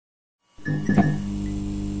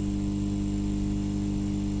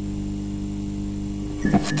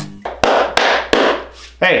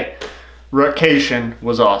Hey, Rutcation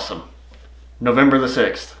was awesome. November the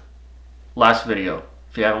 6th, last video.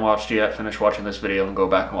 If you haven't watched it yet, finish watching this video and go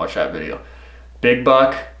back and watch that video. Big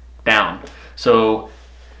buck, down. So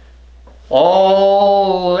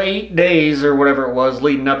all 8 days or whatever it was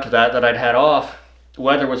leading up to that I'd had off, the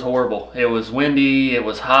weather was horrible. It was windy, it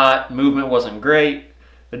was hot, movement wasn't great.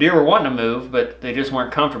 The deer were wanting to move, but they just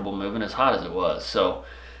weren't comfortable moving as hot as it was. So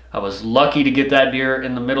I was lucky to get that deer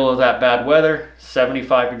in the middle of that bad weather,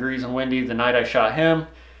 75 degrees and windy the night I shot him,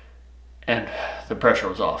 and the pressure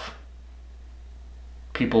was off.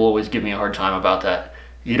 People always give me a hard time about that.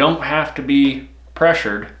 You don't have to be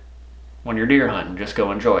pressured when you're deer hunting, just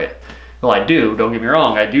go enjoy it. Well, I do, don't get me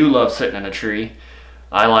wrong, I do love sitting in a tree.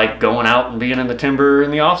 I like going out and being in the timber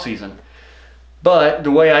in the off season. But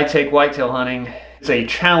the way I take whitetail hunting, it's a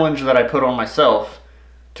challenge that I put on myself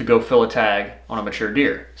to go fill a tag on a mature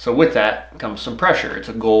deer. So with that comes some pressure. It's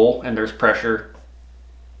a goal and there's pressure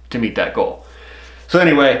to meet that goal. So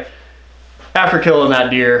anyway, after killing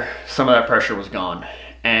that deer, some of that pressure was gone.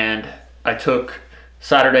 And I took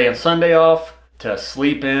Saturday and Sunday off to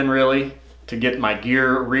sleep in, really, to get my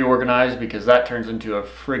gear reorganized, because that turns into a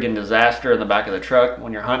friggin' disaster in the back of the truck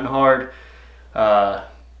when you're hunting hard.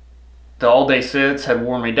 The all-day sits had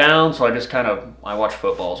worn me down, so I watched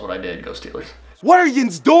football is what I did. Go Steelers. What are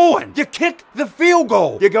yins doing? You kick the field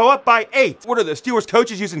goal. You go up by 8. What are the Steelers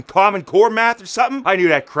coaches using Common Core math or something? I knew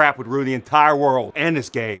that crap would ruin the entire world and this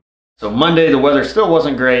game. So Monday, the weather still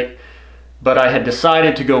wasn't great, but I had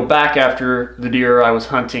decided to go back after the deer I was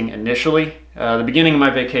hunting initially. The beginning of my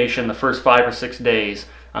vacation, the first 5 or 6 days,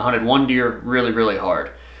 I hunted one deer really, really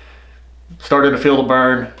hard. Started to feel the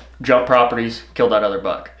burn, jumped properties, killed that other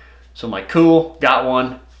buck. So I'm like, cool, got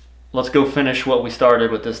one. Let's go finish what we started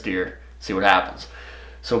with this deer. See what happens.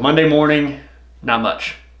 So Monday morning, not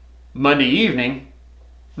much. Monday evening,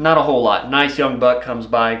 not a whole lot. Nice young buck comes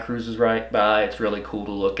by, cruises right by. It's really cool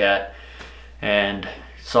to look at. And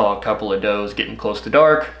saw a couple of does getting close to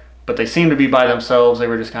dark, but they seemed to be by themselves. They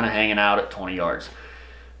were just kind of hanging out at 20 yards.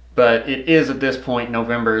 But it is at this point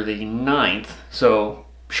November the 9th, so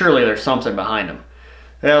surely there's something behind them.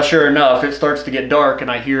 Well, sure enough, it starts to get dark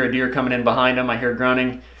and I hear a deer coming in behind him. I hear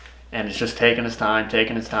grunting. And it's just taking its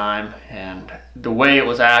time, and the way it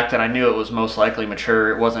was acting, I knew it was most likely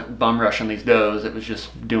mature. It wasn't bum rushing these does, it was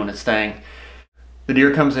just doing its thing. The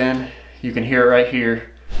deer comes in, you can hear it right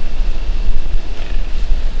here.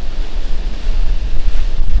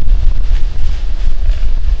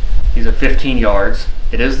 He's at 15 yards.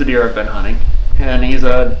 It is the deer I've been hunting, and he's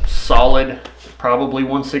a solid, probably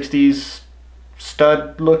 160s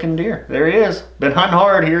stud looking deer. There he is. Been hunting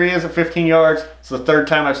hard. Here he is at 15 yards. It's the third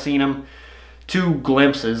time I've seen him. 2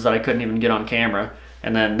 glimpses that I couldn't even get on camera.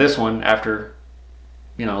 And then this one after,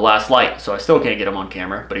 last light. So I still can't get him on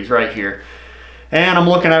camera, but he's right here. And I'm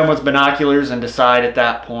looking at him with binoculars and decide at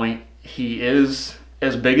that point he is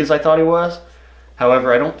as big as I thought he was.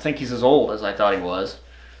 However, I don't think he's as old as I thought he was.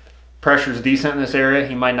 Pressure's decent in this area.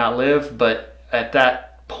 He might not live, but at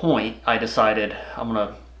that point I decided I'm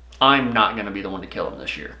not going to be the one to kill him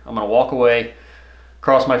this year. I'm going to walk away,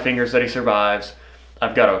 cross my fingers that he survives.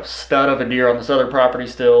 I've got a stud of a deer on this other property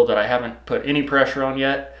still that I haven't put any pressure on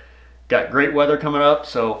yet. Got great weather coming up,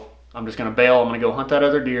 so I'm just going to bail. I'm going to go hunt that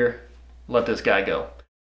other deer, let this guy go.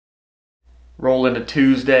 Roll into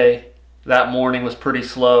Tuesday. That morning was pretty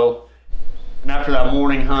slow. And after that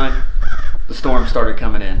morning hunt, the storms started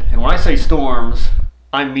coming in. And when I say storms,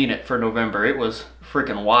 I mean it for November. It was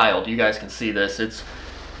freaking wild. You guys can see this. It's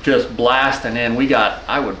just blasting in. We got,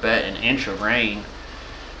 I would bet, an inch of rain.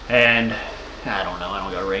 And I don't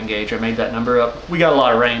got a rain gauge. I made that number up. We got a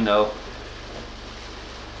lot of rain though.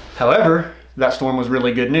 However, that storm was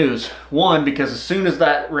really good news. One, because as soon as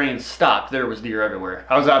that rain stopped, there was deer everywhere.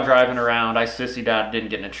 I was out driving around. I sissied out, didn't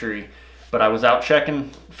get in a tree. But I was out checking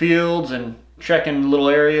fields and checking little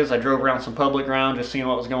areas. I drove around some public ground just seeing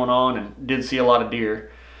what was going on, and did see a lot of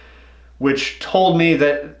deer, which told me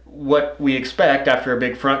that what we expect after a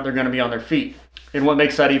big front, they're going to be on their feet. And what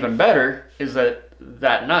makes that even better is that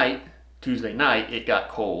that night, Tuesday night, it got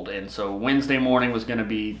cold. And so Wednesday morning was going to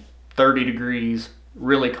be 30 degrees,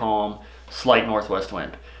 really calm, slight northwest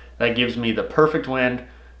wind. That gives me the perfect wind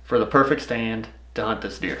for the perfect stand to hunt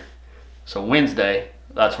this deer. So Wednesday,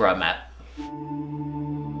 that's where I'm at.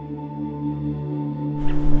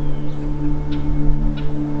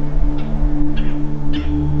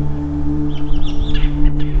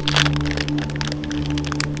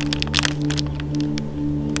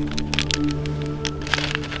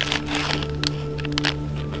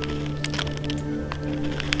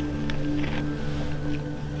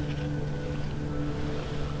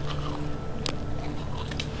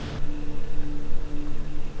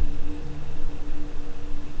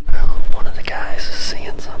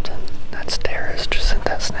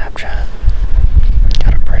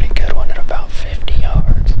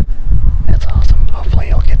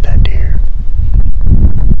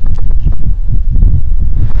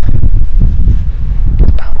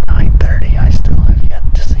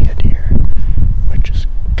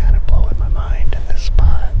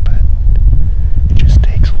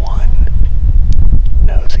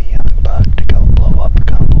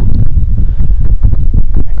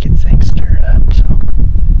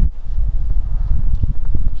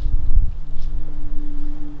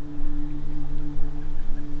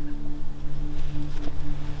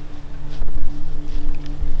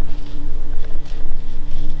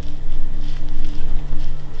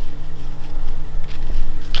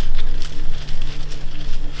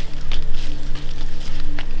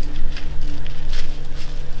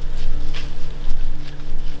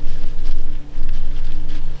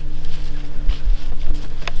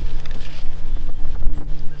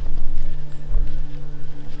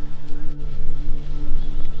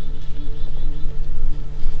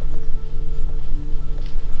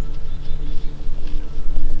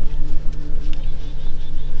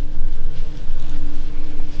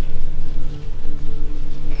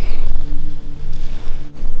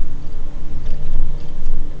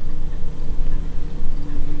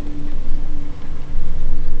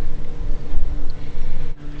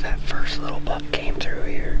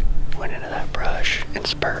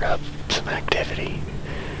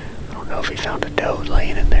 found a doe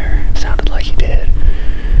laying in there. Sounded like he did.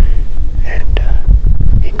 And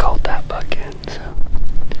he called that buck in, so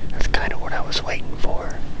that's kind of what I was waiting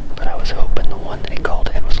for. But I was hoping the one that he called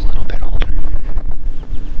in was a little bit older.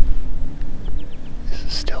 This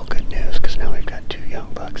is still good news, because now we've got 2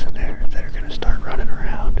 young bucks in there that are going to start running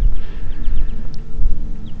around,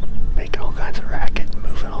 making all kinds of racket and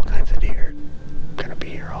moving all kinds of deer. Going to be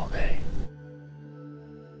here all day.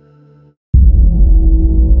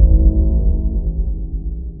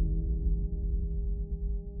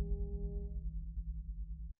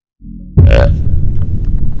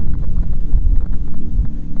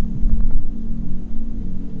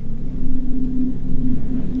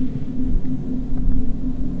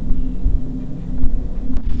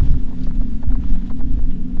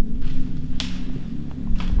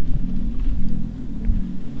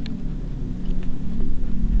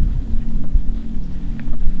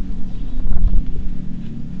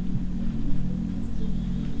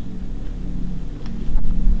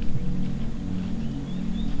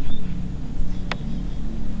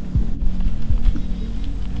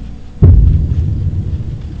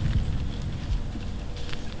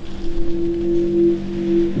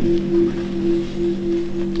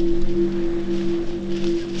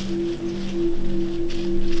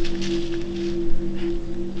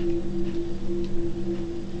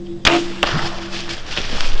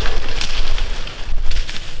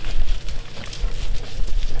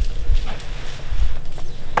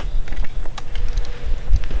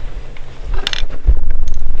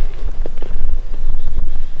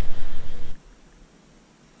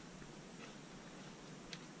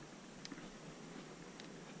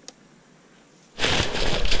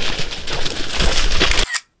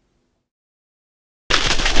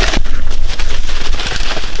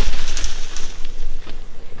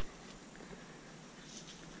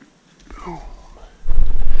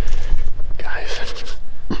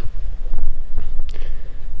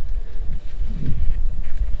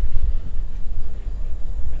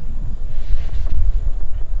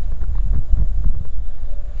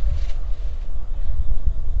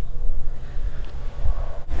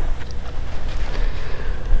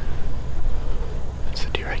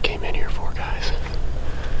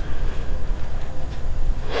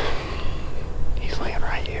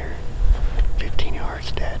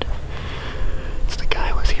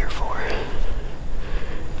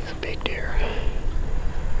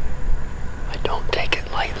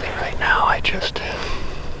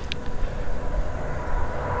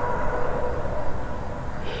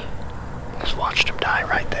 Just watched him die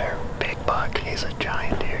right there. Big buck. He's a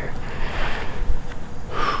giant deer.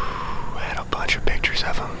 I had a bunch of pictures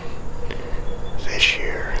of him this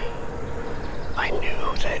year. I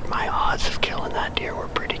knew that my odds of killing that deer were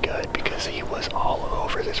pretty good because he was all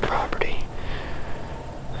over this property.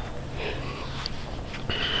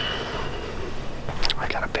 I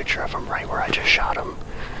got a picture of him right where I just shot him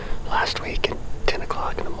last week at 10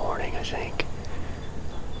 o'clock in the morning, I think.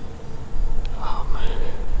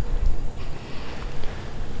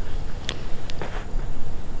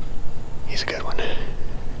 He's a good one.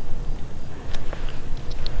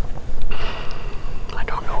 I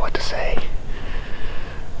don't know what to say.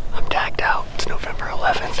 I'm tagged out. It's November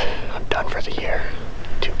 11th. I'm done for the year.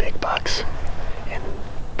 2 big bucks in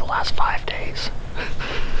the last 5 days.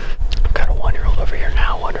 I've got a 1-year-old over here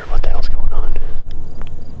now wondering what the hell's going on.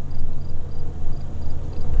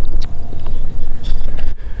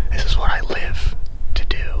 This is what I live to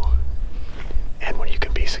do. And when you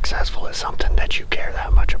can be successful at something that you care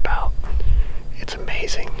that much about, it's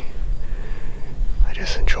amazing. I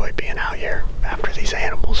just enjoy being out here after these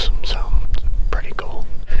animals, so it's pretty cool.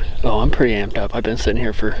 Oh, I'm pretty amped up. I've been sitting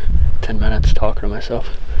here for 10 minutes talking to myself.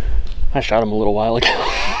 I shot him a little while ago.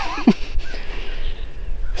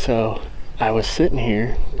 So I was sitting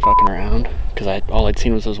here fucking around because all I'd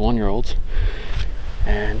seen was those 1-year-olds.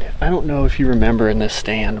 And I don't know if you remember in this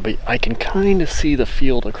stand, but I can kind of see the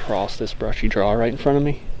field across this brushy draw right in front of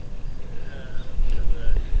me.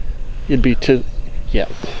 It'd be to,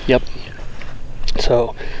 yep.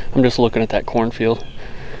 So I'm just looking at that cornfield,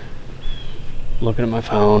 looking at my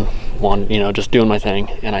phone, just doing my thing,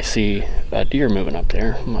 and I see a deer moving up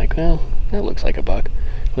there. I'm like, well, that looks like a buck.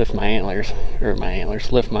 Lift my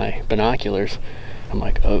binoculars. I'm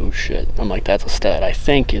like, oh shit. I'm like, that's a stud. I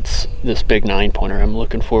think it's this big 9-pointer I'm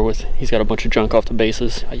looking for with, he's got a bunch of junk off the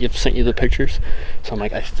bases. I've sent you the pictures. So I'm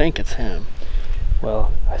like, I think it's him.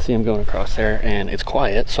 Well, I see him going across there and it's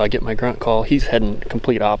quiet, so I get my grunt call. He's heading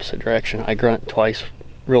complete opposite direction. I grunt twice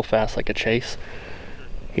real fast like a chase.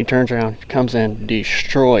 He turns around, comes in,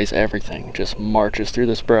 destroys everything, just marches through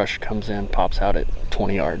this brush, comes in, pops out at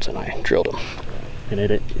 20 yards, and I drilled him. And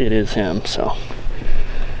it is him, so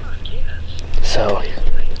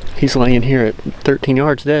he's laying here at 13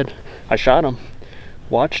 yards dead. I shot him,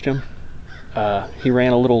 watched him. He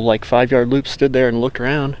ran a little like 5-yard loop, stood there and looked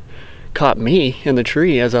around, caught me in the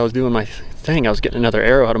tree as I was doing my thing. I was getting another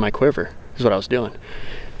arrow out of my quiver, is what I was doing.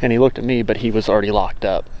 And he looked at me, but he was already locked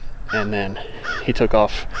up. And then he took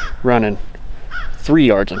off running 3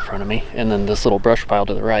 yards in front of me, and then this little brush pile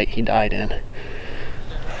to the right he died in.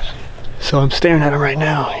 So I'm staring at him right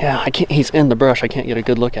now. Yeah, I can't, he's in the brush. I can't get a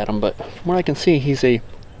good look at him, but from what I can see, he's a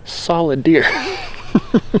solid deer.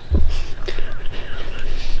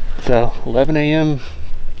 So 11 a.m.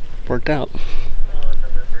 worked out.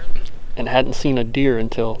 And hadn't seen a deer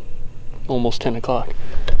until almost 10 o'clock.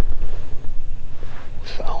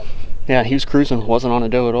 So yeah, he was cruising, wasn't on a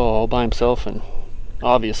doe at all by himself, and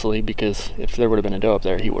obviously, because if there would have been a doe up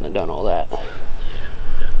there, he wouldn't have done all that.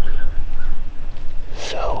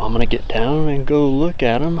 So I'm gonna get down and go look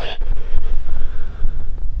at him.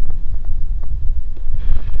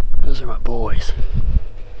 Those are my boys.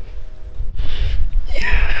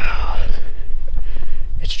 Yeah,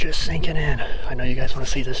 it's just sinking in. I know you guys want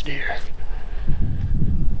to see this deer.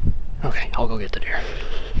 Okay, I'll go get the deer.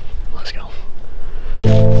 Let's go.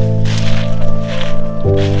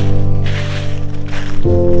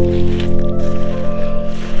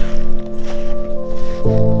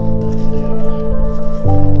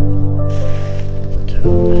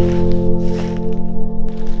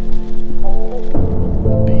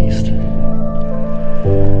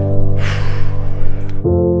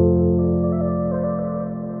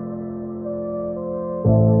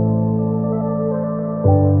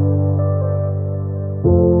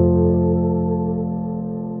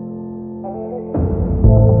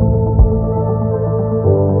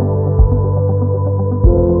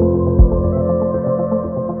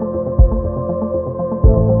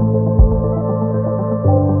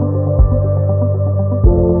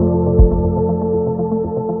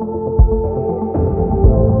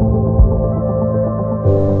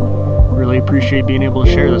 Appreciate being able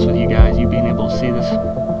to share this with you guys, you being able to see this,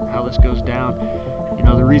 how this goes down. You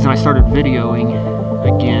know, the reason I started videoing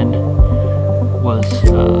again was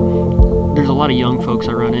there's a lot of young folks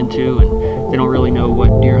I run into, and they don't really know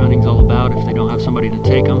what deer hunting's all about if they don't have somebody to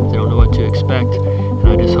take them. They don't know what to expect, and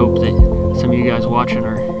I just hope that some of you guys watching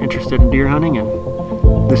are interested in deer hunting,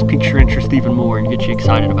 and this piques your interest even more and gets you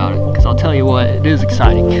excited about it. Because I'll tell you what, it is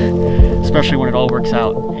exciting, especially when it all works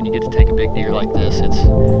out and you get to take a big deer like this.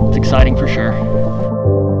 It's exciting for sure.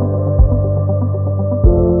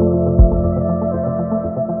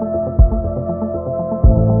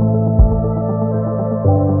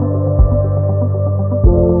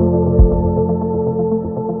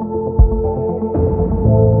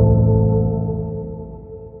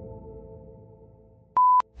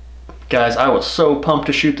 Guys, I was so pumped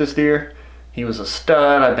to shoot this deer. He was a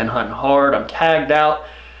stud. I've been hunting hard. I'm tagged out.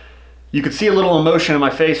 You could see a little emotion in my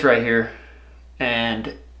face right here.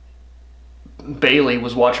 And Bailey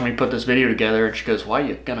was watching me put this video together, and she goes, "Why are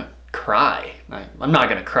you gonna cry?" I'm not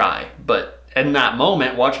gonna cry, but in that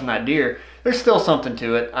moment, watching that deer, there's still something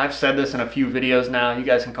to it. I've said this in a few videos now. You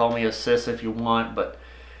guys can call me a sis if you want, but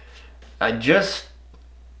I don't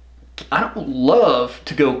love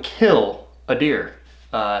to go kill a deer.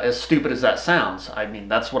 As stupid as that sounds. I mean,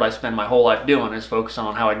 that's what I spend my whole life doing, is focusing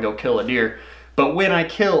on how I can go kill a deer. But when I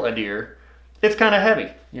kill a deer, it's kind of heavy.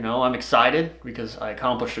 You know, I'm excited because I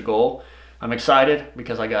accomplished a goal. I'm excited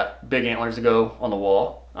because I got big antlers to go on the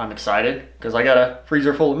wall. I'm excited because I got a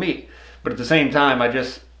freezer full of meat. But at the same time, I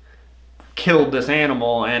just killed this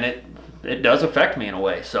animal, and it does affect me in a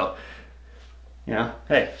way. So, you know,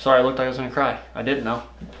 hey, sorry I looked like I was gonna cry. I didn't know.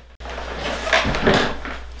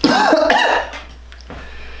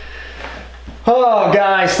 Oh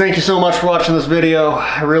guys, thank you so much for watching this video.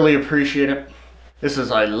 I really appreciate it. This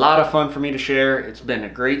is a lot of fun for me to share. It's been a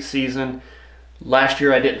great season. Last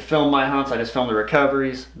year I didn't film my hunts, I just filmed the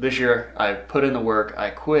recoveries. This year I put in the work,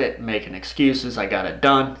 I quit making excuses, I got it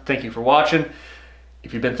done. Thank you for watching.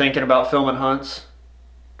 If you've been thinking about filming hunts,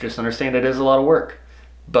 just understand it is a lot of work.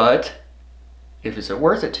 But is it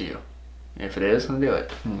worth it to you? If it is, then do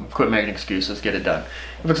it. Quit making excuses, get it done.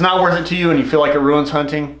 If it's not worth it to you and you feel like it ruins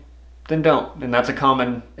hunting, then don't. And that's a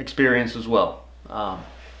common experience as well.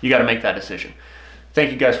 You got to make that decision.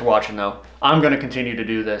 Thank you guys for watching though. I'm going to continue to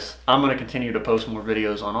do this. I'm going to continue to post more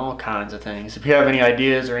videos on all kinds of things. If you have any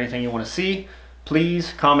ideas or anything you want to see,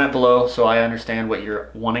 please comment below so I understand what you're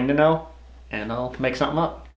wanting to know, and I'll make something up.